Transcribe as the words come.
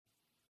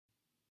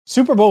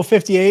Super Bowl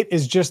 58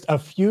 is just a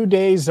few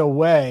days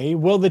away.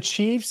 Will the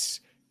Chiefs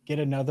get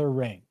another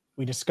ring?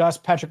 We discuss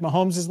Patrick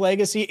Mahomes'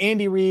 legacy,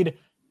 Andy Reid,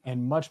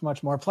 and much,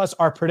 much more, plus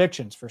our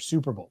predictions for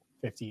Super Bowl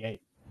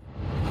 58.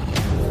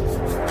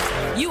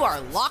 You are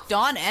Locked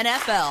On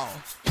NFL,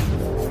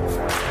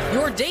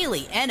 your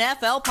daily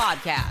NFL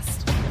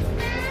podcast.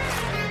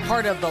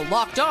 Part of the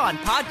Locked On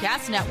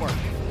Podcast Network,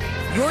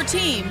 your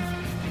team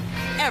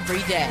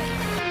every day.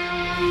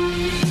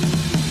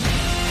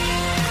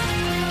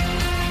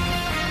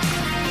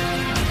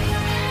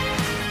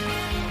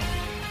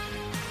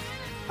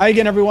 Hi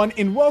again, everyone,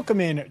 and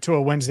welcome in to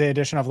a Wednesday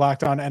edition of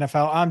Locked On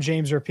NFL. I'm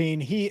James Rapien.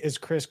 He is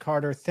Chris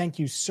Carter. Thank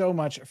you so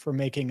much for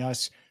making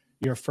us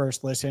your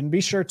first listen.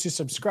 Be sure to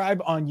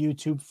subscribe on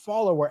YouTube,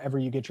 follow wherever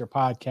you get your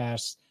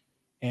podcasts.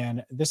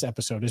 And this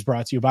episode is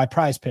brought to you by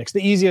Prize Picks,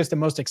 the easiest and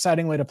most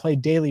exciting way to play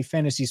daily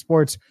fantasy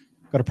sports.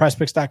 Go to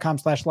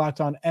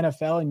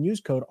prizepicks.com/LockedOnNFL and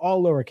use code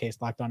all lowercase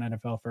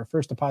LockedOnNFL for a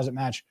first deposit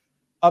match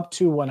up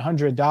to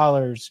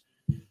 $100.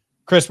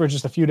 Chris, we're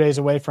just a few days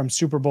away from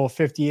Super Bowl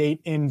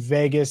 58 in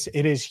Vegas.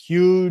 It is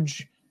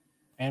huge.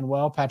 And,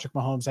 well, Patrick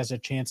Mahomes has a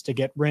chance to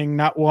get ring,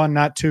 not one,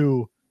 not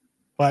two,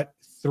 but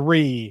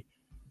three.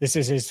 This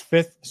is his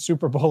fifth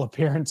Super Bowl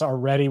appearance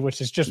already,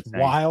 which is just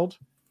wild.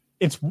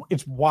 It's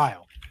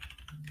wild.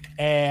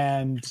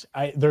 And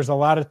there's a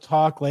lot of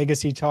talk,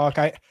 legacy talk.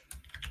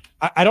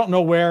 I don't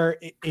know where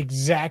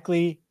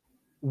exactly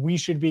we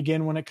should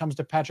begin when it comes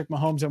to Patrick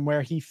Mahomes and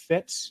where he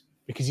fits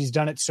because he's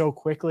done it so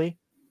quickly.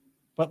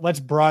 But let's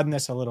broaden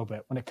this a little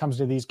bit when it comes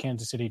to these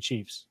Kansas City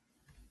Chiefs.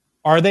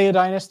 Are they a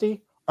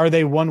dynasty? Are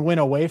they one win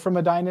away from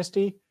a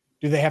dynasty?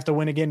 Do they have to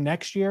win again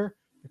next year?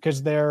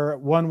 Because they're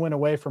one win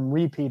away from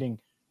repeating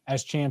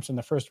as champs and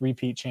the first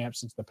repeat champ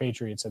since the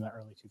Patriots in the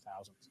early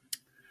 2000s.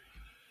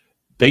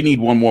 They need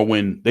one more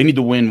win. They need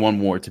to win one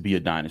more to be a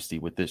dynasty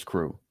with this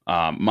crew.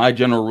 My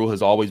general rule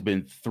has always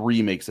been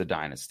 3 makes a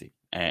dynasty.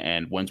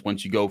 And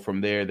once you go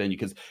from there, then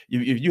if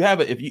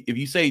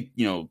you say,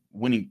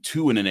 winning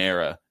 2 in an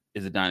era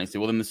is a dynasty,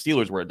 well, then the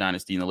Steelers were a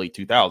dynasty in the late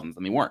 2000s,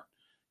 and they weren't.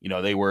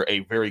 They were a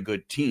very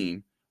good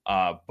team.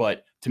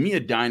 But to me, a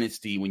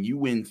dynasty, when you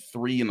win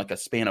 3 in like a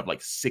span of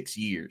like 6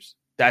 years,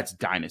 that's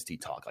dynasty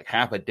talk. Like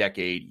half a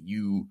decade,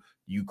 you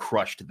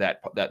crushed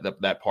that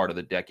part of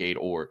the decade,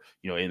 or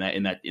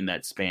in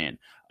that span.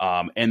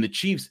 And the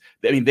Chiefs,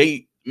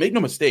 they make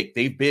no mistake,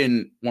 they've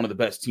been one of the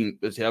best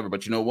teams ever.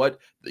 But you know what?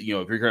 If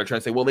you're going to try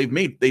to say, well, they've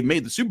made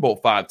the Super Bowl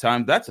 5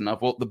 times, that's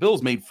enough. Well, the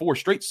Bills made 4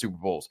 straight Super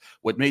Bowls.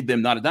 What made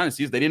them not a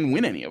dynasty is they didn't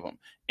win any of them.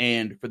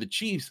 And for the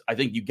Chiefs, I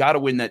think you got to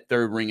win that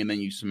 3rd ring and then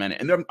you cement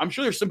it. And I'm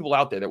sure there's some people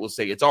out there that will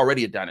say it's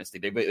already a dynasty.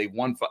 They've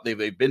won.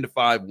 They've been to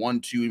 5,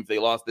 1, 2. If they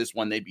lost this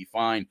one, they'd be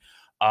fine.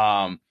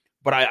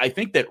 But I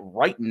think that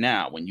right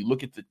now, when you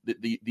look at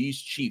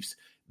these Chiefs,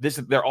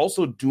 they're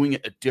also doing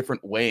it a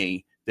different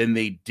way than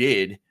they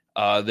did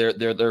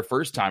their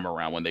first time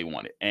around when they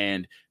won it.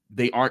 And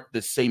they aren't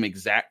the same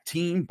exact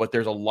team, but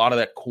there's a lot of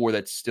that core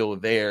that's still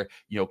there.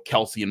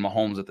 Kelsey and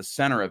Mahomes at the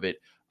center of it.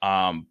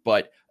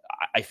 But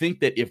I think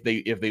that if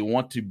they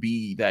want to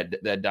be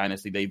that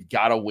dynasty, they've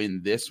got to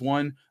win this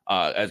one.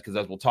 Because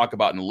as we'll talk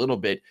about in a little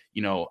bit,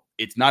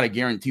 it's not a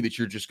guarantee that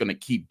you're just going to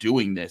keep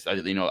doing this.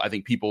 I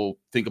think people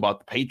think about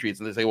the Patriots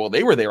and they say, well,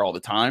 they were there all the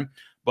time,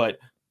 but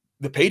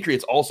the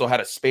Patriots also had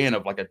a span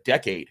of like a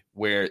decade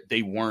where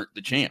they weren't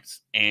the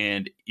champs.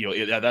 And,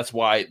 that's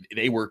why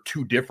they were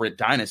 2 different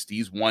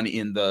dynasties, one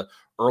in the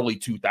early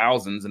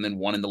 2000s and then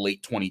one in the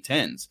late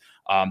 2010s.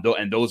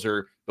 And those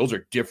are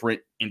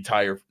different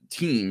entire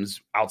teams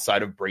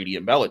outside of Brady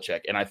and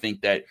Belichick. And I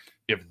think that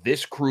if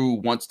this crew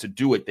wants to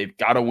do it, they've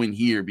got to win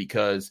here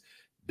because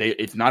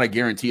it's not a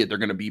guarantee that they're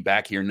going to be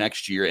back here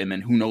next year. And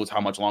then who knows how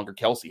much longer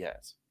Kelsey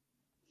has.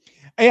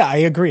 Yeah, I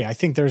agree. I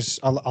think there's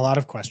a lot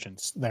of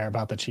questions there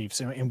about the Chiefs,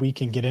 and we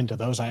can get into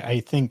those. I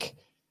think,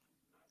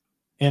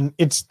 and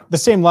it's the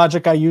same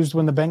logic I used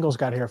when the Bengals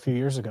got here a few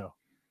years ago.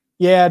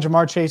 Yeah,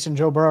 Jamar Chase and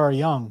Joe Burrow are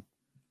young.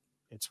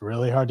 It's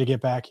really hard to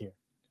get back here.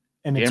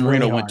 And Dan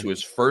Marino went to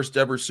his first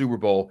ever Super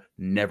Bowl,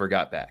 never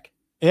got back.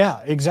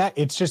 Yeah,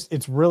 exactly.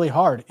 It's really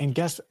hard. And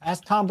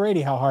ask Tom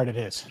Brady how hard it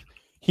is.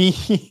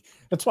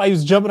 That's why he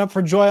was jumping up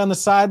for joy on the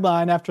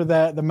sideline after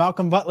the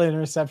Malcolm Butler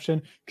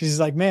interception, because he's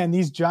like, man,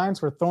 these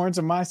Giants were thorns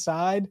in my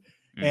side.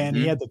 And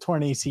he had the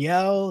torn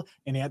ACL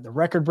and he had the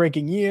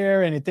record-breaking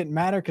year, and it didn't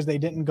matter because they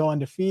didn't go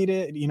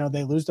undefeated.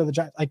 They lose to the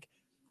Giants. Like,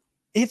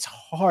 it's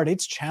hard.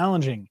 It's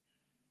challenging.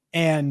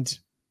 And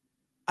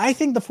I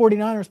think the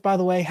 49ers, by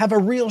the way, have a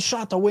real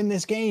shot to win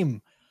this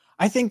game.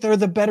 I think they're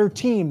the better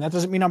team. That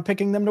doesn't mean I'm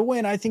picking them to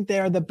win. I think they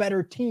are the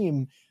better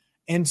team.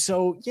 And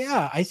so,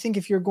 yeah, I think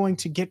if you're going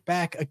to get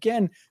back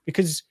again,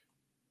 because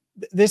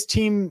this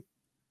team,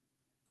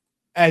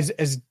 as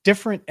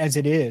different as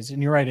it is,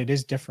 and you're right, it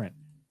is different.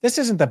 This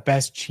isn't the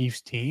best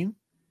Chiefs team.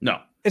 No.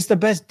 It's the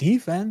best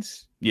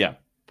defense. Yeah.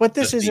 But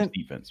this isn't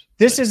defense.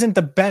 This isn't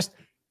the best.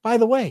 By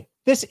the way,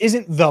 this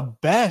isn't the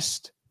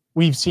best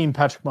we've seen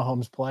Patrick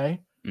Mahomes play.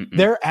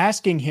 They're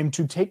asking him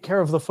to take care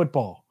of the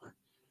football.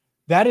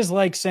 That is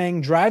like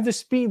saying drive the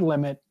speed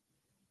limit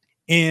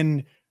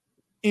in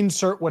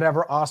insert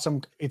whatever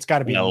awesome. It's got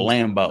to be a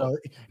Lambo. So,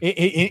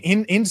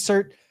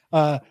 insert.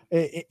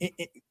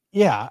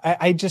 Yeah,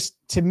 I just,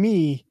 to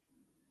me,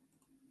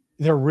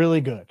 they're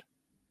really good,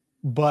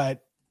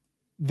 but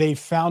they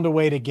found a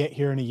way to get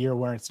here in a year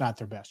where it's not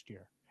their best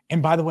year.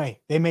 And by the way,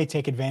 they may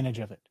take advantage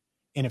of it.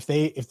 And if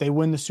they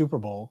win the Super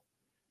Bowl,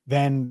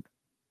 then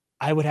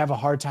I would have a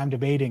hard time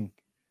debating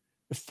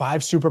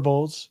 5 Super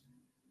Bowls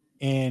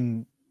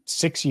in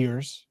 6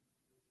 years,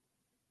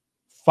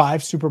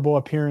 5 Super Bowl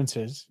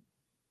appearances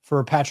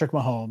for Patrick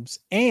Mahomes,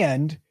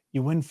 and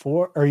you win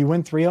 4 or you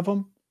win 3 of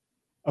them.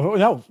 Oh,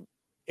 no,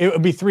 it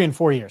would be 3 and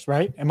 4 years,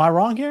 right? Am I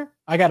wrong here?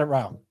 I got it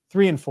wrong.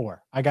 3 and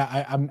 4.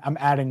 I'm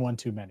adding one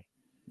too many.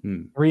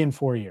 3 and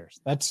 4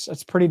 years.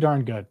 That's pretty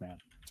darn good, man.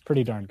 It's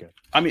pretty darn good.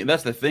 I mean,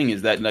 that's the thing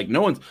is that like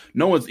no one's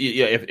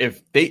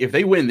if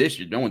they win this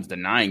year, no one's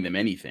denying them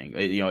anything.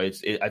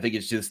 I think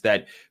it's just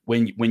that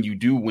when you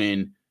do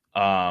win,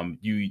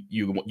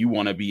 you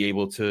want to be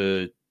able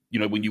to,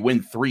 when you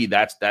win 3,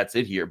 that's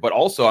it here. But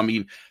also, I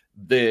mean,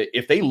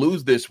 if they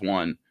lose this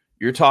one,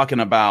 you're talking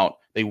about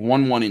they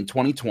won one in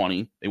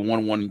 2020, they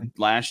won one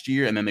last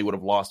year, and then they would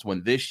have lost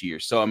one this year.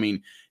 So I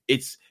mean,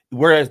 it's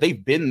whereas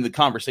they've been in the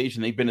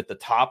conversation, they've been at the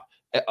top,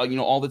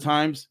 all the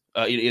times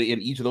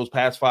in each of those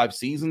past 5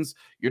 seasons.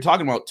 You're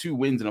talking about 2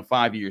 wins in a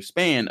 5-year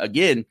span.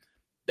 Again,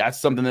 that's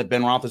something that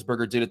Ben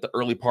Roethlisberger did at the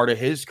early part of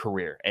his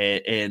career,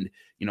 and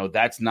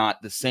that's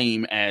not the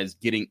same as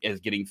getting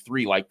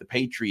 3 like the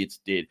Patriots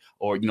did,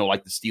 or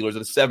like the Steelers of the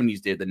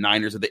 70s did, the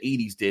Niners of the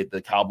 80s did,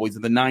 the Cowboys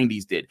of the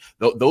 90s did.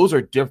 Those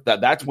are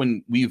different. That's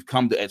when we've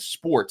come to, as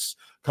sports,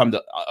 come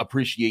to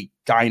appreciate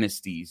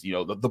dynasties.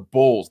 The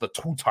Bulls, the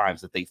 2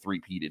 times that they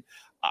three-peated.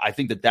 I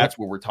think that's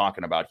what we're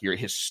talking about here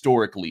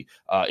historically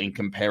in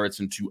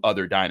comparison to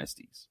other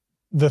dynasties.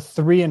 The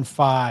 3 and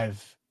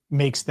 5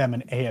 makes them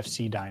an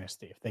AFC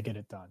dynasty if they get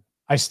it done.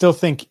 I still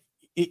think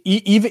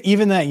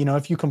even that,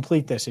 if you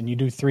complete this and you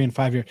do 3 and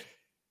 5 years,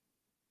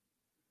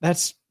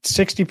 that's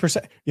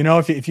 60%.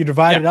 If you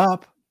divide it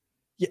up,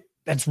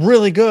 that's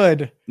really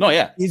good. No,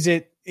 yeah. Is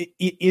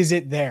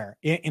it there?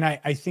 And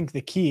I think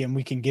the key, and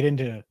we can get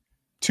into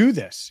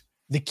this,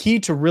 the key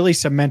to really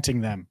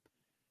cementing them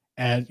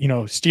as,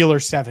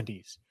 Steelers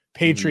 70s,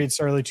 Patriots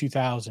early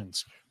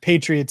 2000s,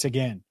 Patriots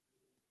again,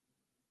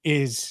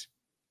 is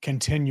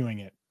continuing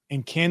it.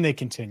 And can they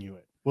continue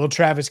it? Will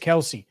Travis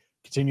Kelce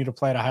continue to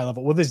play at a high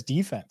level? Will this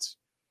defense,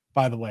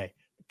 by the way,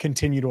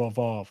 continue to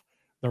evolve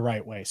the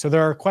right way? So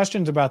there are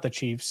questions about the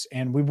Chiefs,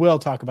 and we will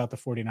talk about the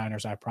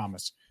 49ers, I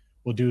promise.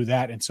 We'll do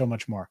that and so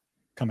much more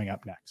coming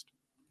up next.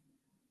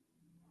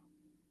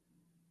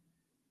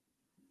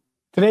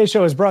 Today's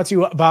show is brought to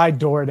you by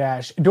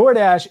DoorDash.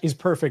 DoorDash is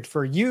perfect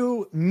for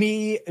you,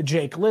 me,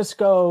 Jake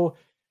Lisco,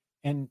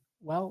 and,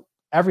 well,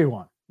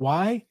 everyone.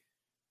 Why?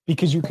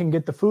 Because you can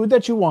get the food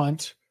that you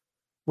want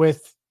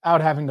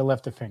without having to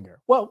lift a finger.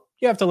 Well,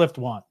 you have to lift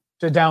one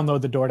to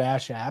download the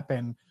DoorDash app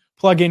and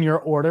plug in your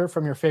order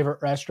from your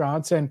favorite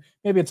restaurants. And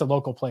maybe it's a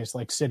local place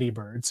like City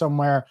Bird,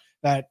 somewhere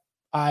that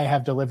I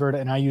have delivered,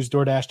 and I use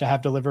DoorDash to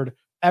have delivered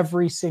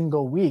every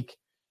single week.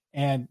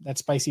 And that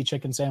spicy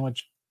chicken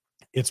sandwich,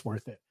 it's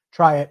worth it.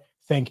 Try it.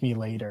 Thank me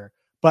later.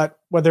 But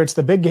whether it's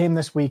the big game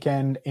this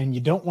weekend and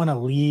you don't want to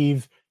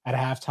leave at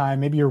halftime,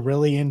 maybe you're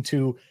really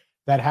into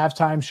that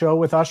halftime show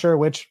with Usher,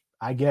 which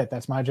I get,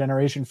 that's my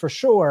generation for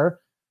sure.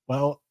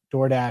 Well,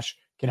 DoorDash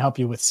can help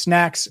you with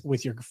snacks,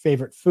 with your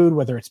favorite food,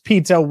 whether it's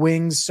pizza,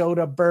 wings,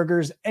 soda,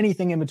 burgers,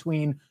 anything in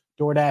between.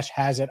 DoorDash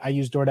has it. I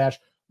use DoorDash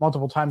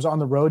multiple times on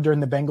the road during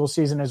the Bengals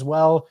season as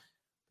well,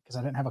 because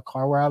I didn't have a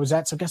car where I was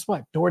at. So guess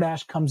what?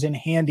 DoorDash comes in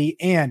handy.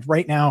 And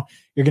right now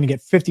you're going to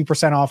get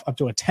 50% off up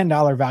to a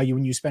 $10 value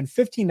when you spend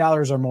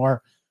 $15 or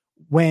more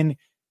when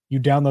you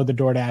download the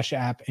DoorDash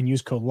app and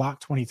use code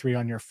LOCK23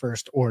 on your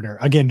first order.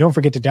 Again, don't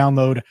forget to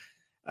download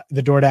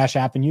the DoorDash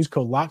app and use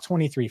code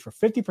LOCK23 for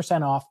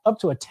 50% off up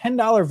to a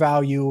 $10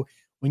 value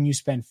when you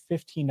spend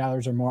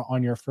 $15 or more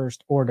on your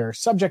first order.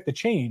 Subject to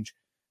change.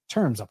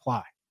 Terms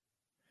apply.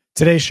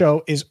 Today's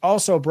show is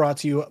also brought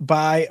to you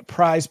by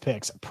Prize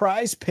Picks.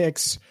 Prize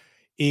Picks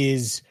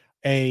is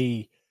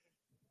it's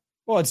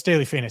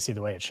daily fantasy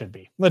the way it should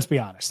be. Let's be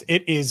honest.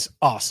 It is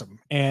awesome.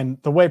 And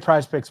the way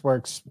Prize Picks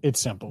works, it's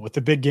simple. With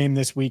the big game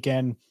this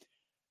weekend,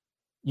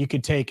 you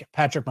could take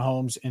Patrick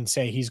Mahomes and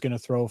say he's going to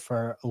throw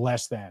for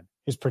less than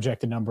his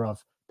projected number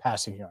of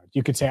passing yards.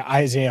 You could say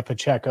Isaiah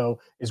Pacheco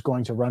is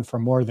going to run for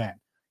more than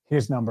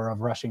his number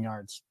of rushing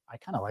yards. I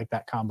kind of like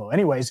that combo.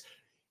 Anyways,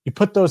 you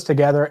put those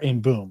together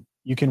and boom,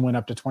 you can win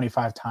up to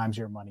 25 times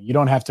your money. You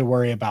don't have to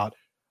worry about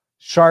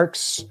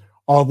sharks,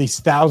 all these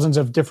thousands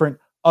of different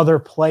other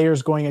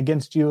players going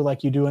against you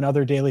like you do in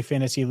other daily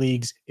fantasy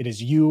leagues. It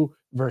is you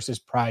versus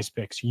Prize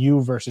Picks,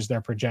 you versus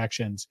their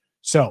projections.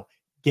 So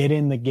get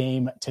in the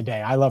game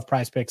today. I love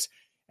Prize Picks,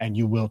 and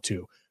you will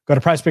too. Go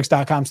to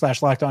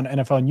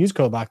prizepicks.com/LockedOnNFL and use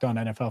code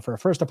LockedOnNFL for a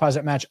first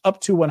deposit match up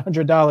to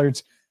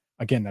 $100.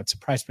 Again, that's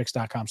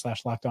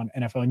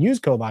prizepicks.com/LockedOnNFL and use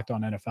code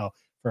LockedOnNFL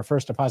for a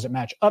first deposit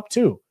match up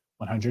to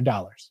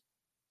 $100.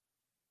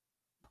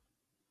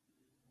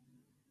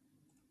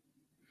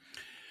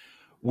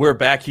 We're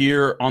back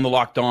here on the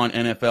Locked On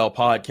NFL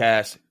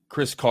podcast.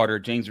 Chris Carter,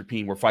 James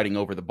Rapine, we're fighting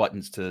over the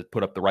buttons to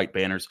put up the right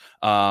banners.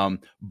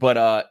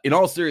 But in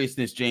all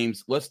seriousness,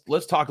 James,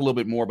 let's talk a little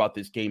bit more about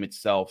this game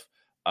itself.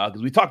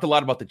 Because we talked a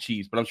lot about the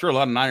Chiefs, but I'm sure a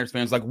lot of Niners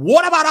fans like,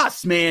 what about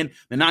us, man?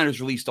 The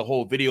Niners released a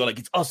whole video like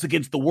it's us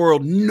against the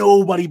world.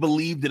 Nobody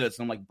believed in us.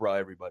 And I'm like, bro,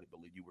 everybody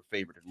believed you were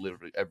favored in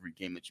literally every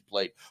game that you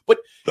played. But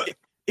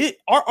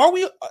are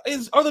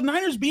the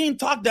Niners being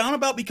talked down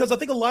about? Because I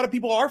think a lot of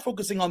people are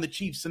focusing on the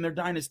Chiefs and their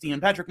dynasty and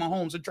Patrick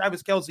Mahomes and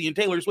Travis Kelce and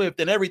Taylor Swift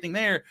and everything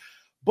there.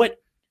 But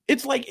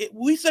it's like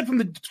we said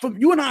from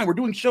you and I were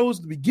doing shows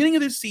at the beginning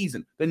of this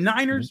season. The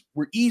Niners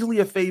were easily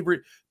a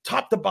favorite,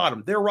 top to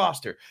bottom. Their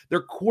roster,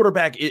 their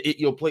quarterback,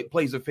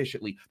 plays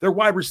efficiently. Their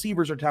wide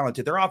receivers are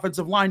talented. Their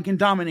offensive line can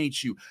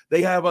dominate you.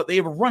 They have one of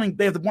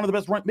the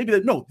best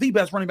the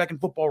best running back in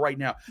football right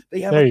now.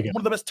 They have one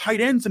of the best tight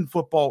ends in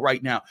football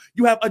right now.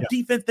 You have a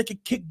defense that can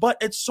kick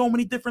butt at so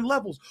many different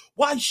levels.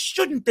 Why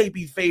shouldn't they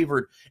be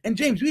favored? And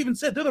James, you even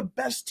said they're the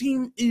best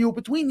team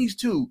between these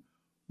two.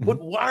 But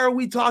why are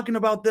we talking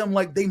about them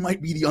like they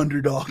might be the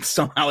underdogs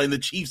somehow and the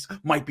Chiefs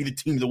might be the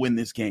team to win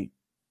this game?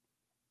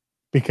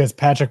 Because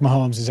Patrick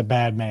Mahomes is a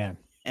bad man,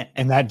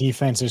 and that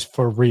defense is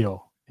for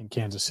real in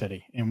Kansas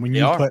City. And when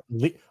you put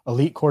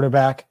elite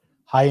quarterback,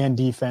 high-end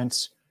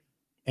defense,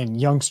 and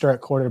youngster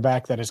at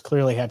quarterback that has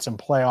clearly had some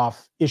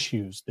playoff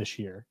issues this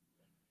year,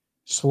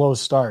 slow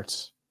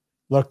starts,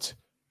 looked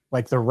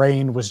like the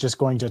rain was just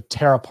going to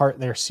tear apart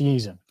their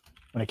season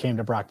when it came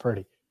to Brock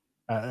Purdy.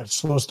 A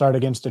slow start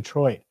against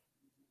Detroit.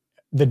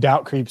 The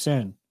doubt creeps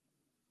in.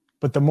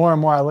 But the more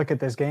and more I look at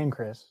this game,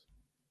 Chris,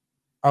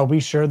 are we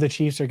sure the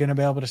Chiefs are going to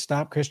be able to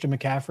stop Christian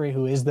McCaffrey,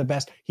 who is the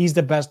best? He's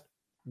the best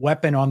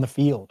weapon on the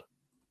field,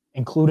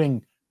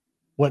 including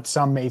what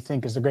some may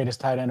think is the greatest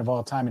tight end of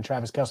all time in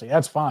Travis Kelce.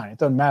 That's fine. It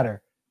doesn't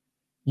matter.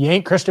 You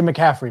ain't Christian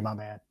McCaffrey, my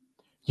man.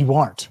 You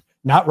aren't.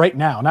 Not right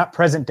now, not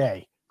present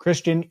day.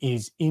 Christian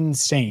is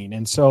insane.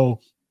 And so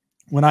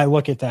when I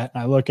look at that,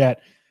 and I look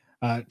at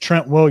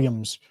Trent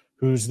Williams,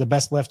 who's the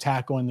best left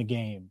tackle in the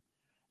game,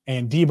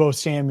 and Deebo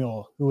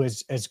Samuel, who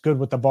is as good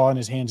with the ball in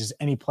his hands as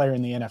any player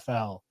in the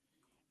NFL.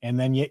 And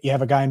then you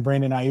have a guy in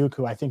Brandon Ayuk,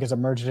 who I think has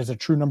emerged as a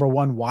true number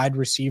one wide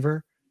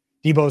receiver.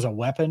 Deebo's a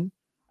weapon.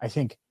 I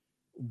think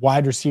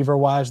wide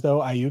receiver-wise, though,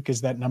 Ayuk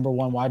is that number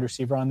one wide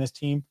receiver on this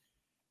team.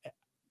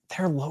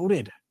 They're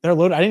loaded. I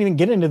didn't even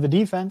get into the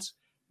defense.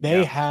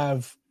 They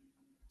have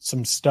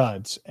some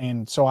studs.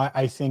 And so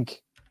I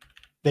think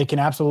they can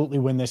absolutely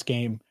win this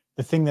game.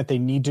 The thing that they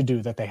need to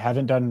do that they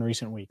haven't done in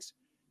recent weeks,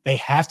 they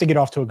have to get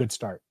off to a good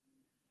start.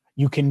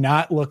 You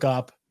cannot look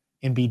up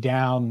and be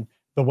down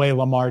the way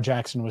Lamar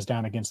Jackson was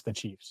down against the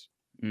Chiefs,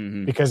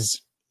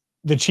 because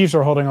the Chiefs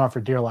are holding on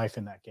for dear life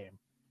in that game.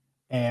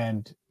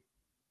 And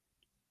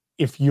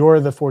if you're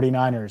the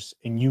 49ers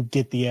and you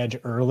get the edge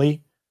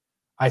early,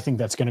 I think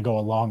that's going to go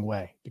a long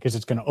way, because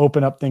it's going to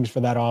open up things for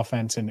that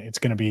offense, and it's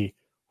going to be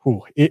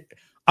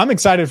I'm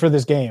excited for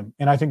this game,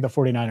 and I think the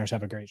 49ers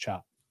have a great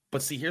shot.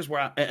 But see, here's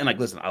where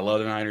listen, I love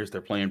the Niners.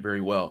 They're playing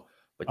very well.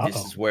 But this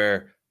is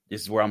where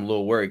I'm a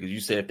little worried, because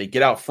you said if they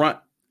get out front,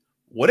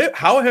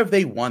 how have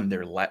they won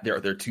their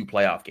two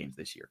playoff games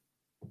this year?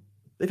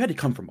 They've had to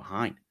come from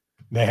behind.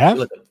 They have.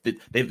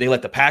 They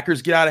let the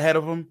Packers get out ahead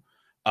of them.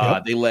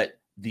 They let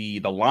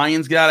the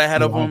Lions get out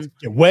ahead of them.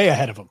 Way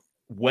ahead of them.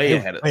 Way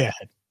ahead.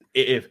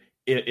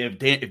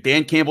 If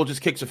Dan Campbell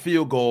just kicks a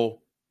field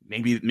goal,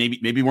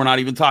 maybe we're not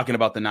even talking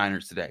about the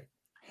Niners today.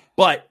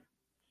 But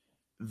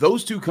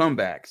those two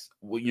comebacks,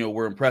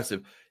 were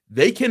impressive.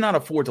 They cannot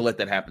afford to let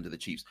that happen to the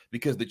Chiefs,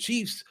 because the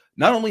Chiefs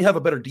not only have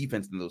a better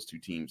defense than those two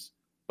teams,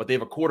 but they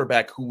have a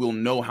quarterback who will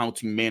know how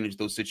to manage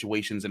those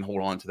situations and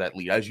hold on to that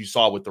lead, as you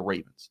saw with the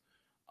Ravens.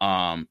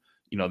 And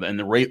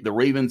the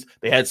Ravens,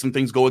 they had some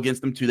things go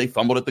against them too. They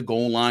fumbled at the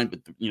goal line, but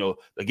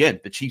again,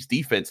 the Chiefs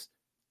defense,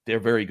 they're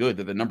very good.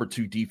 They're the number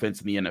 2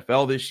 defense in the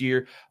NFL this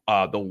year.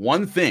 The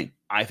one thing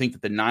I think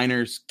that the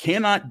Niners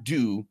cannot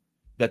do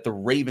that the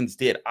Ravens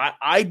did,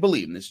 I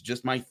believe, and this is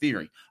just my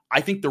theory, I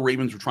think the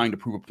Ravens were trying to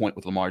prove a point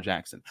with Lamar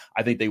Jackson.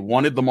 I think they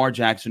wanted Lamar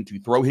Jackson to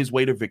throw his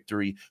way to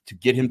victory, to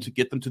get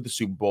them to the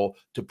Super Bowl,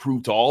 to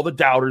prove to all the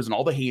doubters and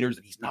all the haters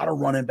that he's not a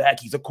running back,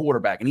 he's a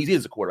quarterback, and he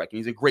is a quarterback, and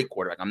he's a great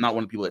quarterback. I'm not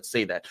one of the people that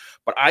say that,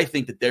 but I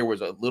think that there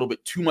was a little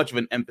bit too much of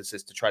an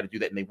emphasis to try to do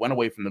that, and they went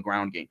away from the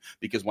ground game,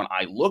 because when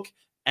I look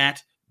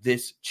at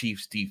this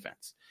Chiefs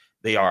defense,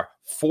 they are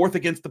 4th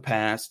against the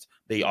pass.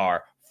 They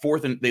are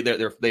 4th, and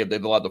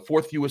they've allowed the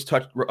 4th fewest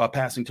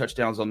passing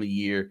touchdowns on the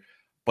year.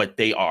 But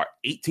they are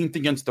 18th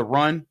against the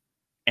run,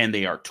 and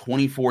they are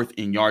 24th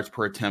in yards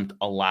per attempt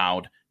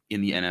allowed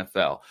in the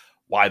NFL.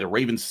 Why the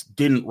Ravens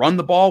didn't run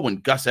the ball when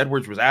Gus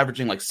Edwards was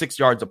averaging like 6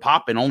 yards a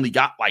pop and only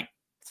got like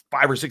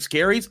 5 or 6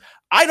 carries,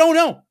 I don't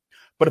know.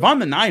 But if I'm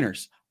the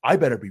Niners, I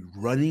better be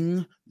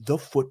running the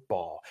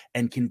football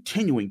and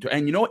continuing to,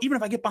 and you know what, even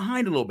if I get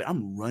behind a little bit,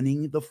 I'm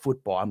running the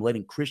football. I'm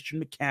letting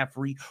Christian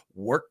McCaffrey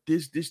work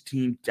this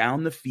team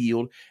down the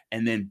field,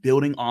 and then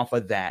building off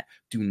of that.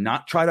 Do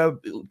not try to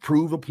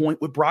prove a point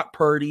with Brock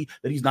Purdy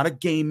that he's not a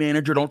game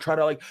manager. Don't try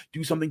to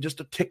do something just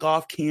to tick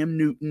off Cam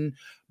Newton.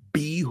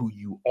 be who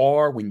you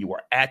are when you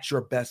are at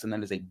your best, and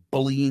that is a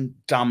bullying,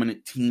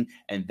 dominant team,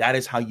 and that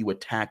is how you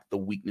attack the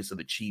weakness of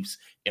the Chiefs,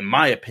 in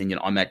my opinion,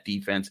 on that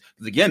defense.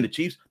 Because again, the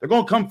Chiefs, they're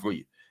going to come for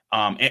you.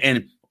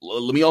 And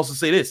let me also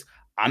say this: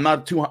 I'm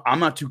not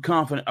too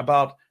confident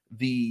about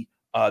the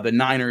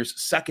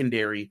Niners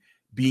secondary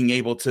being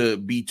able to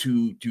be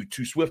too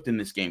swift in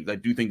this game. I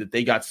do think that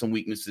they got some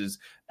weaknesses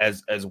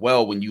as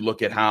well when you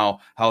look at how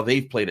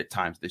they've played at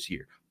times this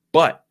year.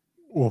 But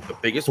the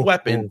biggest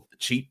weapon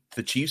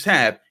the Chiefs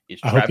have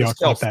is Travis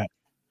Kelce.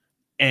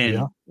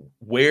 And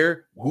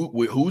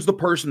who's the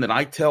person that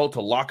I tell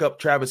to lock up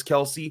Travis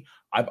Kelce?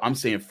 I'm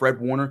saying Fred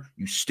Warner.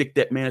 You stick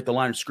that man at the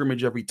line of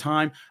scrimmage every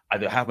time.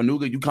 Either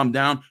Hafanuga, you come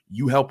down,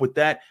 you help with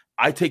that.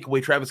 I take away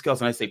Travis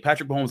Kelce and I say,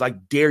 Patrick Mahomes, I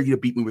dare you to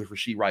beat me with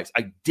Rashee Rice.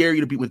 I dare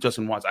you to beat with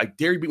Justin Watts. I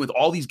dare you to beat with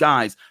all these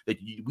guys that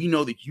we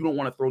know that you don't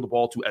want to throw the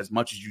ball to as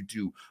much as you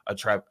do a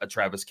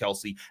Travis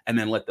Kelce, and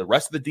then let the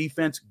rest of the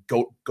defense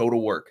go to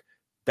work.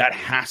 That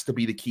has to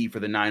be the key for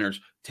the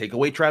Niners. Take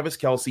away Travis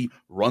Kelce,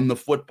 run the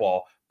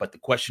football. But the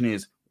question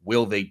is,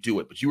 will they do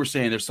it? But you were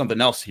saying there's something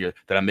else here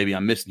that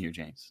I'm missing here,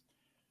 James.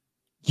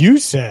 You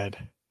said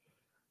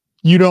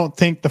you don't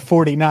think the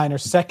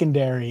 49ers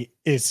secondary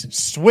is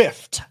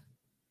swift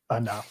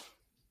enough.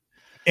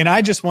 And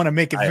I just want to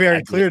make it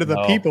very clear to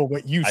the people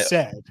what you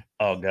said.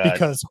 Oh, God.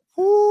 Because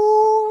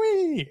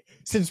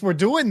since we're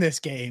doing this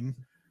game.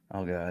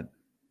 Oh, God.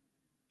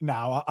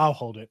 No, I'll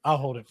hold it.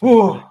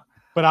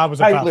 But I was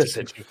about to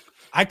say,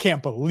 I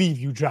can't believe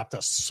you dropped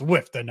a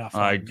swift enough.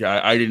 I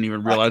didn't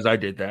even realize I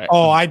did that.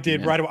 Oh, I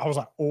did right away. I was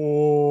like,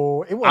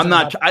 it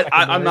wasn't.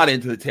 I'm not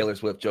into the Taylor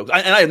Swift jokes.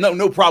 And I have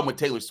no problem with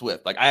Taylor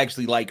Swift. Like, I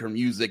actually like her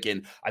music,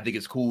 and I think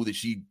it's cool that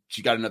she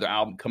got another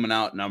album coming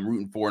out, and I'm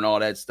rooting for and all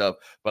that stuff.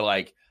 But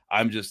like,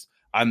 I'm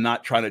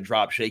not trying to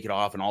drop Shake It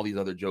Off and all these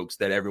other jokes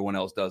that everyone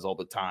else does all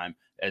the time.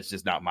 It's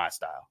just not my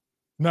style.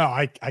 No,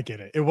 I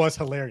get it. It was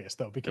hilarious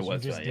though, because you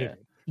just did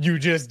it. You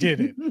just did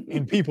it.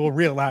 And people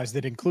realized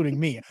it, including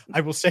me. I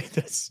will say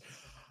this.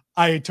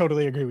 I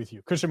totally agree with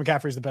you. Christian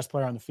McCaffrey is the best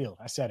player on the field.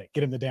 I said it.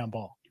 Get him the damn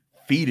ball.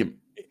 Feed him.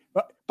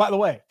 By the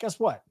way, guess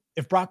what?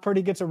 If Brock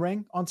Purdy gets a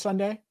ring on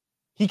Sunday,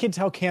 he can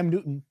tell Cam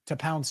Newton to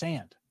pound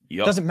sand.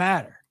 Yep. Doesn't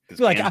matter.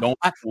 Like,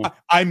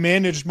 I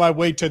managed my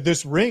way to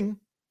this ring.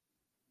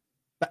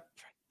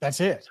 That's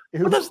it.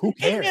 Who cares?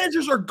 Game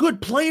managers are good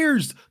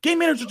players. Game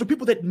managers are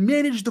people that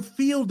manage the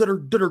field that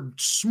are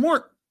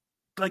smart.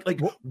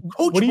 Like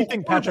what do you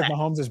think Patrick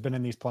Mahomes has been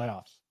in these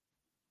playoffs?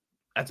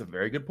 That's a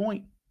very good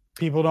point.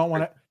 People don't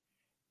want to.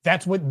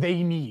 That's what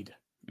they need.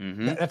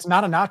 Mm-hmm. That's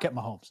not a knock at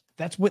Mahomes.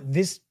 That's what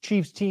this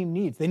Chiefs team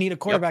needs. They need a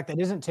quarterback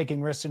that isn't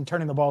taking risks and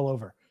turning the ball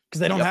over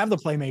because they don't have the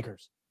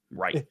playmakers.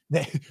 Right.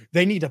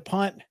 They need to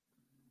punt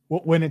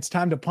when it's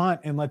time to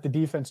punt and let the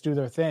defense do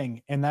their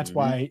thing. And that's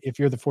why, if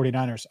you're the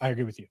 49ers, I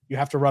agree with you. You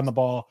have to run the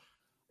ball.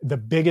 The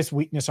biggest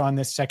weakness on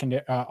this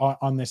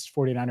on this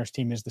 49ers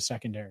team is the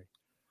secondary.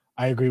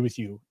 I agree with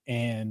you.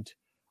 And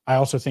I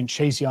also think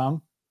Chase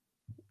Young,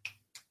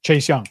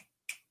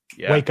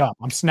 wake up.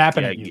 I'm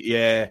snapping at you.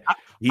 Yeah.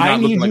 I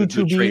need you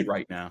to be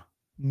right now.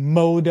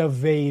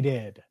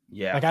 Motivated.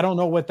 Yeah. Like, I don't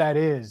know what that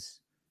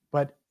is,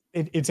 but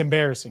it's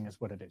embarrassing is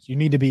what it is. You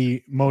need to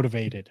be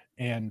motivated.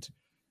 And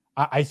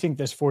I think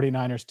this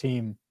 49ers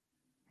team,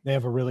 they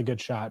have a really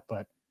good shot,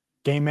 but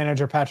game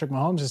manager Patrick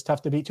Mahomes is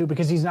tough to beat too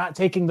because he's not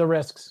taking the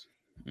risks.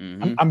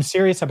 Mm-hmm. I'm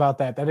serious about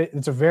that.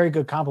 It's a very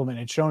good compliment.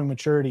 It's showing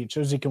maturity. It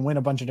shows he can win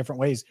a bunch of different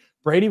ways.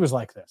 Brady was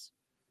like this.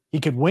 He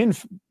could win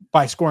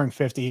by scoring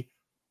 50,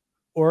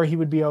 or he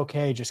would be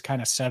okay just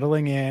kind of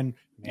settling in,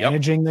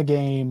 managing the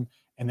game,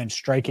 and then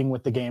striking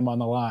with the game on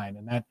the line.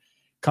 And that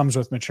comes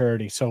with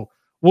maturity. So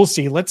we'll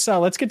see. Let's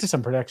get to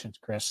some predictions,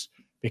 Chris,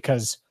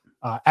 because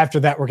after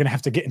that, we're going to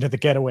have to get into the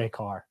getaway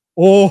car.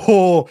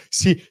 Oh,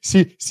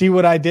 see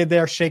what I did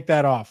there? Shake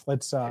that off.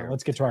 Let's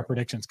get to our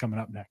predictions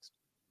coming up next.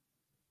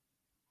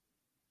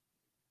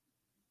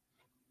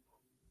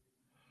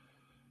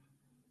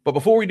 But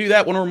before we do that,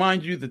 I want to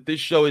remind you that this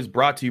show is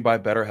brought to you by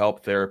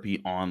BetterHelp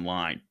Therapy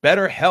Online.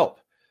 BetterHelp.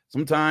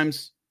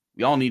 Sometimes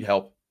we all need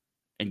help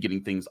in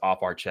getting things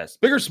off our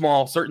chest. Big or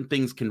small, certain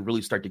things can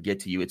really start to get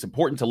to you. It's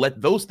important to let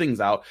those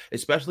things out,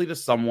 especially to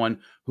someone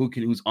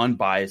who's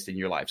unbiased in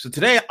your life. So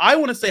today, I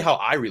want to say how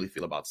I really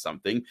feel about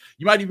something.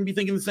 You might even be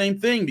thinking the same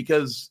thing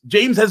because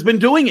James has been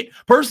doing it.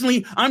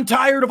 Personally, I'm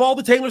tired of all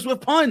the Taylor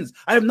Swift puns.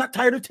 I am not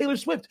tired of Taylor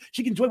Swift.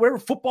 She can enjoy whatever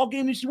football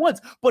game that she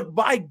wants. But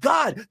by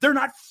God, they're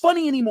not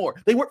funny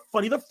anymore. They weren't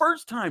funny the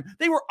first time.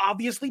 They were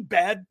obviously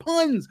bad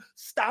puns.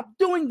 Stop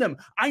doing them.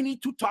 I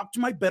need to talk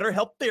to my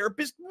BetterHelp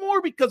therapist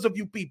more because of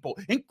you people,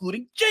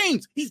 including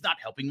James. He's not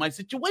helping my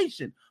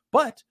situation.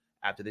 But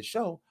after this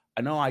show,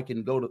 I know I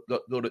can go to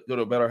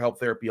BetterHelp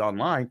Therapy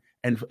Online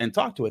and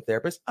talk to a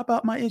therapist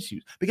about my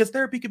issues, because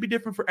therapy could be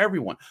different for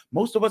everyone.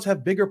 Most of us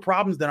have bigger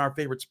problems than our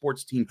favorite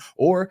sports team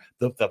or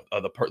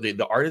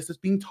the artist that's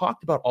being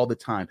talked about all the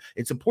time.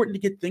 It's important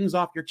to get things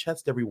off your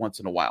chest every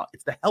once in a while.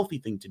 It's the healthy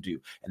thing to do,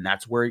 and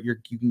that's where you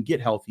can get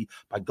healthy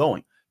by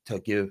going to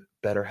give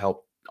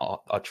BetterHelp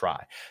a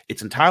try.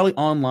 It's entirely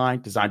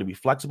online, designed to be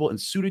flexible and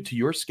suited to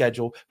your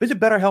schedule. Visit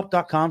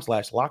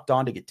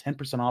BetterHelp.com/lockedon to get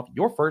 10% off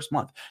your first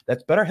month.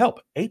 That's BetterHelp,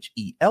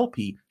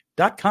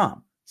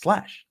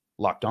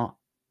 HELP.com/lockedon.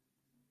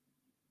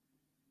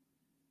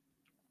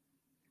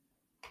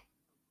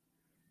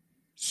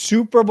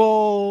 Super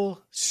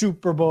Bowl,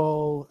 Super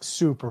Bowl,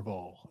 Super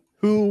Bowl.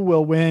 Who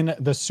will win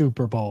the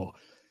Super Bowl?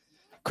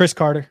 Chris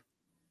Carter.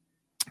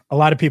 A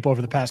lot of people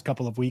over the past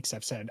couple of weeks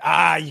have said,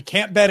 you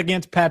can't bet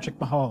against Patrick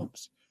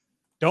Mahomes.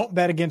 Don't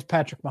bet against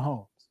Patrick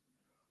Mahomes.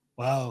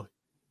 Well,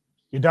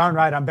 you're darn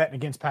right I'm betting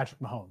against Patrick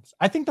Mahomes.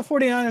 I think the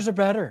 49ers are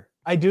better.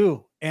 I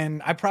do.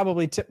 And I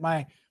probably tipped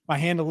my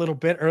hand a little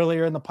bit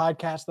earlier in the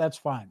podcast. That's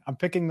fine. I'm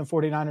picking the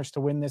 49ers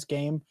to win this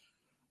game.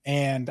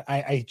 And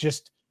I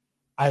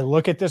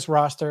look at this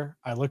roster.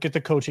 I look at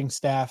the coaching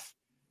staff.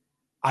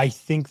 I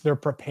think they're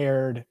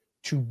prepared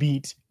to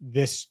beat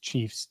this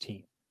Chiefs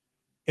team.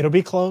 It'll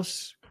be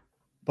close,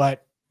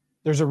 but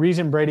there's a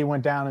reason Brady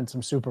went down in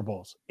some Super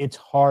Bowls. It's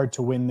hard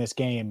to win this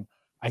game.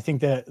 I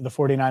think that the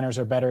 49ers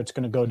are better. It's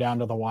going to go down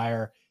to the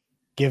wire.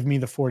 Give me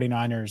the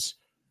 49ers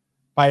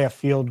by a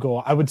field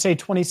goal. I would say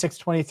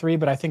 26-23,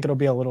 but I think it'll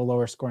be a little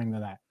lower scoring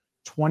than that.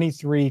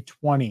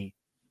 23-20.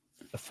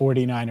 The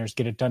 49ers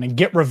get it done and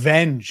get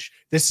revenge.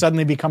 This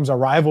suddenly becomes a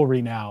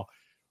rivalry now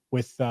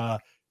with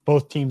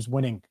both teams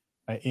winning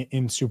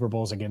in Super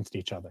Bowls against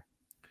each other.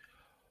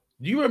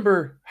 Do you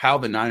remember how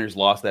the Niners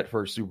lost that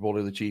first Super Bowl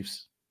to the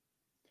Chiefs?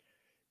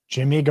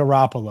 Jimmy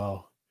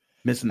Garoppolo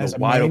missing the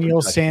wide open.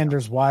 Emmanuel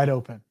Sanders wide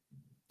open.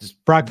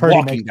 Just Brock Purdy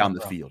walking down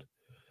the field.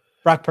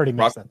 Brock Purdy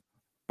makes that.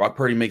 Brock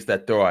Purdy makes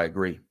that throw, I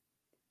agree.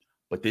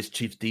 But this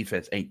Chiefs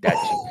defense ain't that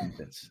Chiefs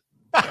defense.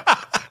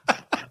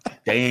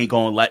 They ain't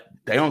gonna let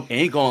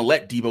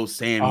Deebo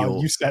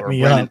Samuel or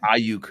Brandon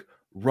Ayuk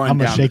run down the field. I'm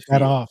gonna shake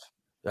that off.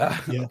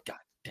 Yeah. God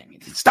dang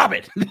it. Stop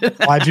it.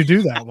 Why'd you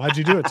do that? Why'd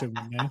you do it to me,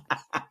 man?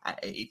 I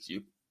hate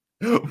you.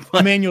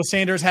 Emmanuel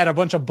Sanders had a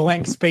bunch of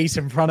blank space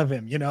in front of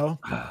him, you know?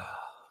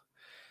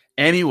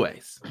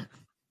 Anyways,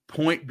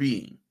 point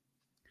being,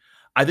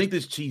 I think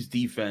this Chiefs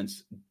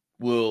defense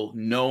will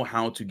know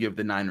how to give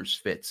the Niners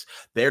fits.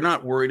 They're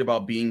not worried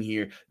about being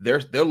here. They're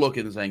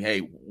looking and saying,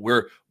 "Hey,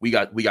 we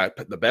got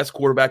the best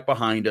quarterback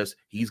behind us.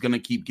 He's going to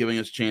keep giving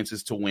us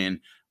chances to win."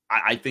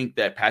 I think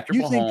that Patrick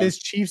Mahomes. You think this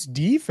Chiefs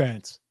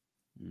defense?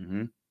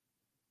 Mm-hmm.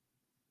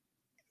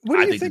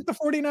 What do you think the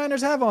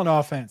 49ers have on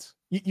offense?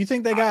 You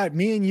think they got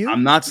me and you?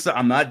 I'm not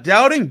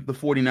doubting the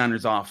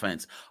 49ers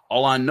offense.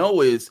 All I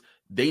know is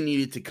they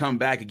needed to come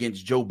back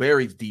against Joe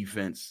Barry's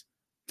defense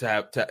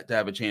to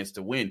have a chance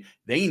to win.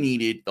 They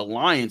needed the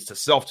Lions to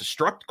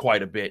self-destruct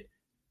quite a bit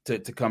to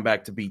come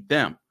back to beat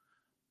them.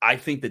 I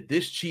think that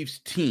this Chiefs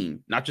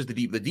team, not just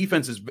the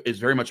defense is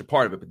very much a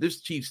part of it, but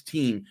this Chiefs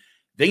team,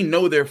 they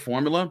know their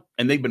formula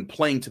and they've been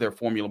playing to their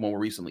formula more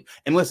recently.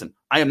 And listen,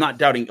 I am not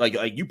doubting,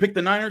 like you pick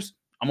the Niners,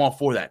 I'm all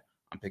for that.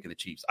 I'm picking the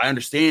Chiefs. I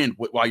understand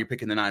why you're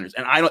picking the Niners.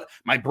 And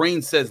my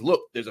brain says,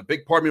 look, there's a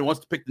big part of me that wants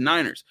to pick the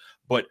Niners.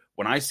 But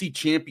when I see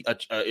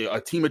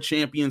a team of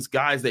champions,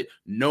 guys that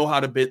know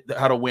how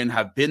to win,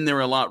 have been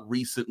there a lot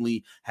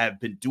recently, have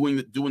been doing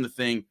the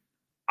thing,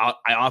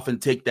 I often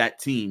take that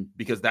team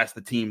because that's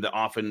the team that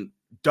often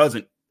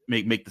doesn't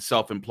make the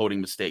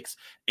self-imploding mistakes.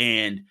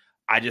 And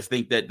I just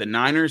think that the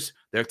Niners,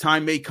 their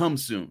time may come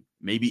soon.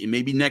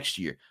 Maybe next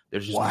year.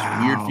 There's just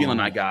this weird feeling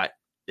I got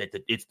that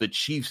it's the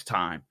Chiefs'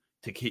 time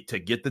to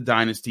get the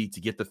dynasty,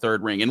 to get the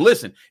third ring. And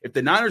listen, if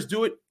the Niners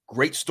do it,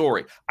 great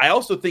story. I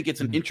also think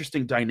it's an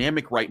interesting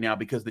dynamic right now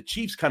because the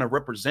Chiefs kind of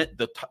represent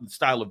the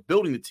style of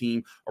building the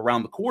team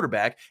around the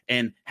quarterback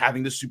and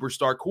having the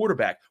superstar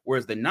quarterback,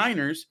 whereas the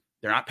Niners,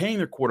 they're not paying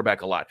their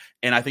quarterback a lot.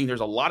 And I think there's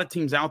a lot of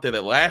teams out there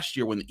that last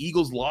year when the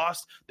Eagles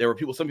lost, some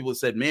people that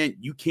said, man,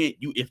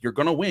 if you're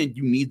going to win,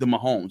 you need the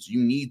Mahomes,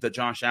 you need the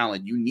Josh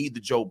Allen, you need the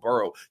Joe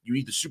Burrow, you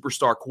need the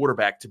superstar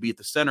quarterback to be at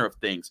the center of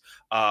things.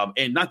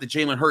 And not that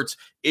Jalen Hurts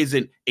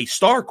isn't a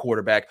star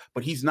quarterback,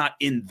 but he's not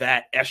in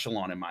that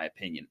echelon, in my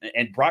opinion.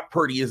 And Brock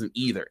Purdy isn't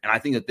either. And I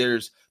think that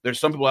there's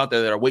some people out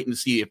there that are waiting to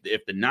see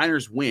if the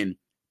Niners win,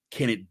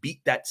 can it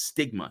beat that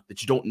stigma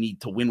that you don't need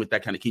to win with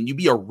that kind of? Can you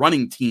be a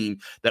running team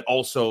that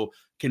also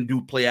can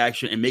do play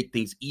action and make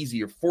things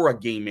easier for a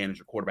game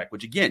manager quarterback?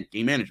 Which again,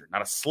 game manager,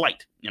 not a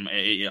slight.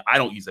 I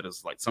don't use it as a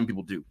slight. Some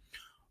people do,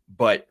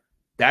 but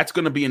that's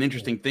going to be an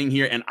interesting thing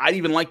here. And I'd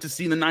even like to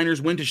see the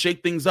Niners win to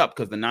shake things up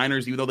because the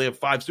Niners, even though they have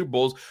 5 Super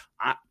Bowls,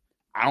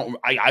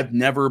 I've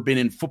never been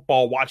in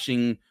football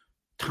watching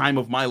time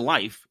of my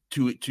life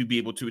to be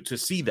able to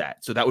see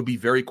that. So that would be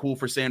very cool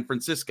for San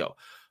Francisco.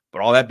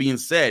 But all that being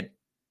said,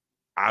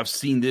 I've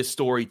seen this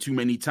story too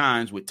many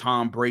times with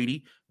Tom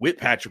Brady, with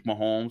Patrick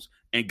Mahomes,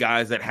 and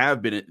guys that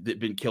have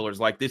been killers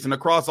like this, and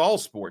across all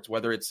sports,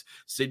 whether it's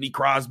Sidney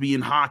Crosby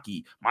in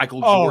hockey,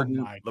 Michael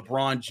Jordan,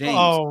 LeBron James.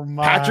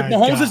 Patrick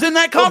Mahomes is in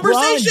that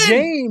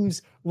conversation.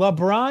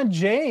 LeBron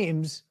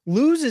James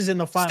loses in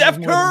the finals.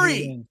 Steph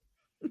Curry.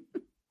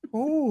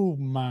 Oh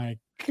my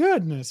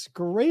goodness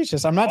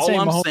gracious! I'm not all saying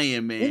I'm Mahomes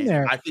saying,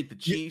 man. I think the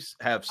Chiefs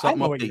have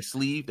something up their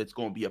sleeve that's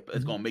going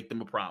to make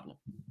them a problem.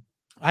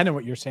 I know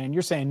what you're saying.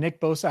 You're saying Nick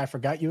Bosa, I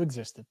forgot you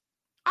existed.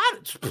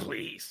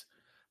 Please.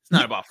 It's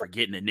not about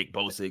forgetting that Nick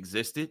Bosa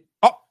existed.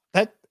 Oh,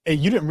 hey,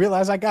 you didn't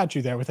realize I got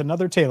you there with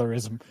another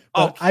Taylorism.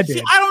 Oh, I did.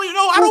 See, I don't even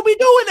know. I don't be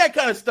doing that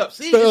kind of stuff.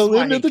 See, fell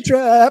into the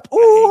trap.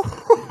 Ooh.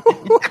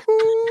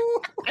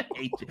 I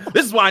hate you.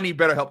 This is why I need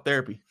better help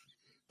therapy.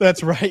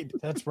 That's right.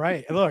 That's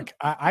right. Look,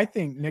 I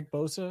think Nick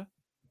Bosa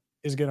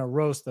is going to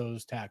roast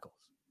those tackles.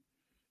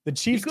 The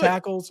Chiefs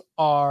tackles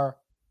are,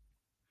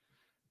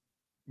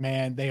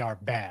 man, they are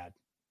bad.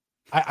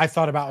 I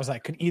thought about, I was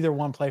like, could either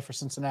one play for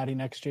Cincinnati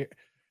next year?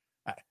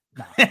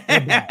 No,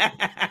 they're bad.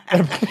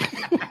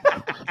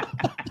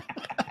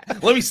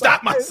 Let me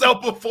stop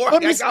myself before I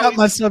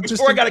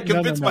got to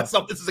convince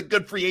myself this is a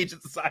good free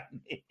agent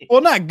society.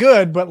 Well, not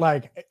good, but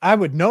like I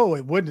would know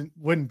it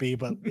wouldn't be,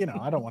 but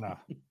I don't want to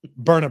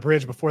burn a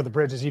bridge before the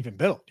bridge is even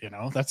built.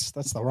 That's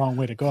the wrong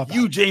way to go about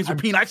you, James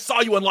Rapine. I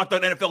saw you on Locked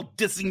On NFL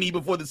dissing me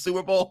before the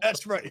Super Bowl.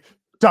 That's right.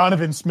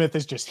 Donovan Smith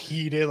is just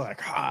heated, like,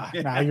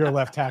 nah, you're a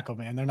left tackle,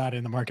 man. They're not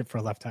in the market for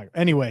a left tackle.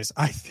 Anyways,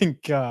 I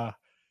think I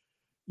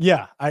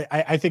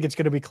think it's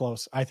going to be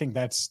close. I think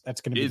that's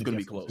going to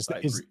be close.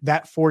 Is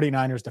that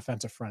 49ers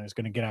defensive front is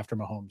going to get after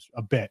Mahomes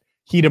a bit,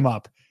 heat him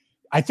up.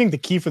 I think the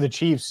key for the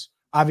Chiefs,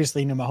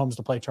 obviously, you need Mahomes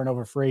to play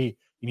turnover free.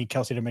 You need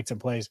Kelsey to make some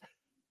plays,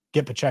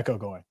 get Pacheco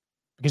going.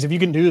 Because if you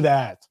can do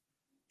that,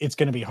 it's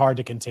going to be hard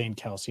to contain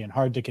Kelsey and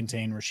hard to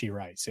contain Rashee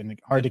Rice and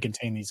hard to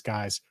contain these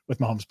guys with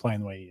Mahomes playing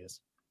the way he is.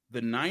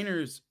 The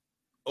Niners,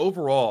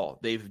 overall,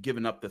 they've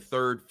given up the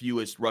third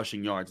fewest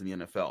rushing yards in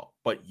the NFL,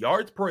 but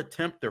yards per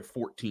attempt, they're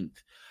 14th.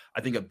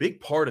 I think a big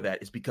part of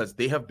that is because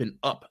they have been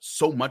up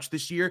so much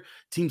this year.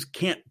 Teams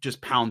can't just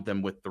pound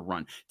them with the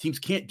run. Teams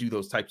can't do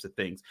those types of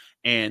things.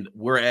 And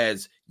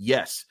whereas,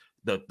 yes,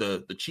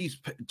 the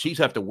Chiefs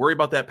have to worry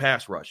about that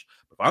pass rush.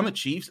 If I'm the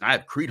Chiefs and I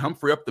have Creed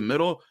Humphrey up the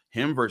middle,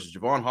 him versus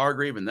Javon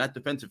Hargrave and that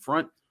defensive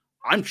front,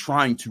 I'm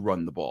trying to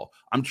run the ball.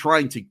 I'm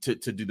trying to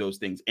do those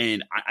things.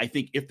 And I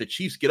think if the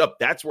Chiefs get up,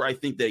 that's where I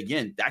think that,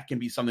 again, that can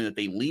be something that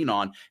they lean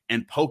on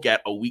and poke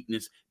at a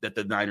weakness that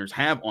the Niners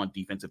have on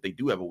defense if they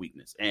do have a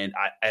weakness. And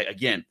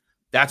again,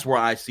 that's where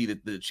I see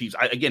that the Chiefs,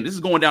 again, this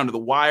is going down to the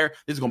wire.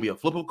 This is going to be a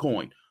flip of a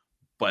coin.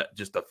 But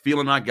just the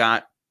feeling I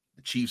got,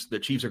 the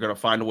Chiefs are going to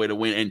find a way to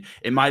win. And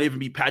it might even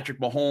be Patrick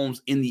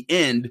Mahomes in the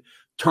end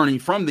turning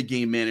from the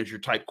game manager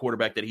type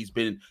quarterback that he's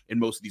been in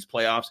most of these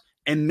playoffs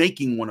and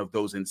making one of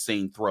those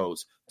insane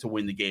throws to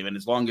win the game. And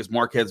as long as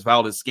Marquez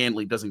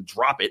Valdes-Scantling doesn't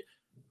drop it,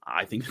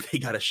 I think they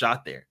got a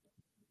shot there.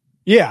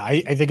 Yeah,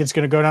 I think it's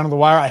going to go down to the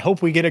wire. I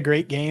hope we get a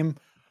great game.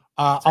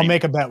 I'll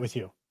make a bet with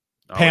you.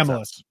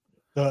 Pamela's.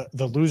 The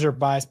loser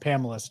buys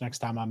Pamela's next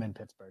time I'm in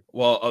Pittsburgh.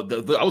 Well,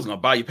 I was going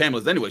to buy you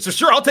Pamela's anyway. So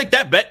sure, I'll take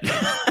that bet.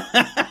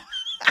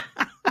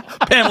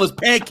 Pamela's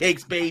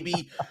pancakes,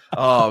 baby.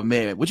 Oh,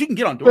 man. What you can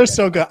get on DoorDash. They're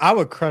so good. I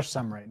would crush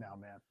some right now,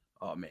 man.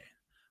 Oh, man.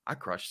 I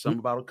crushed some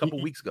about a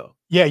couple weeks ago.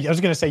 Yeah, I was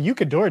going to say you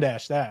could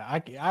DoorDash that. I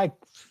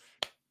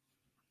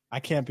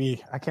can't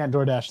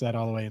DoorDash that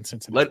all the way in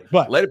Cincinnati.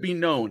 Let it be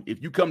known,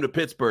 if you come to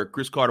Pittsburgh,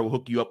 Chris Carter will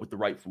hook you up with the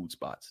right food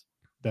spots.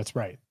 That's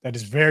right. That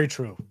is very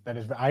true. That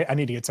is. I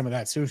need to get some of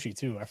that sushi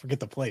too. I forget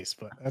the place,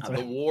 but that's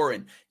the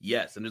Warren.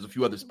 Yes, and there's a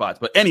few other spots.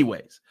 But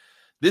anyways,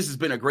 this has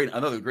been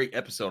another great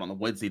episode on the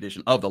Wednesday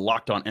edition of the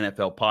Locked On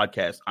NFL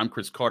podcast. I'm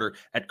Chris Carter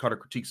at Carter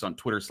Critiques on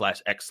Twitter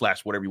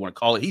 /X/ whatever you want to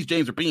call it. He's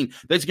James Rapine.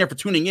 Thanks again for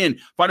tuning in.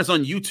 Find us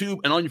on YouTube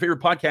and on your favorite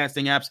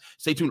podcasting apps.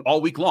 Stay tuned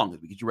all week long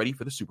as we get you ready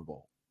for the Super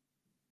Bowl.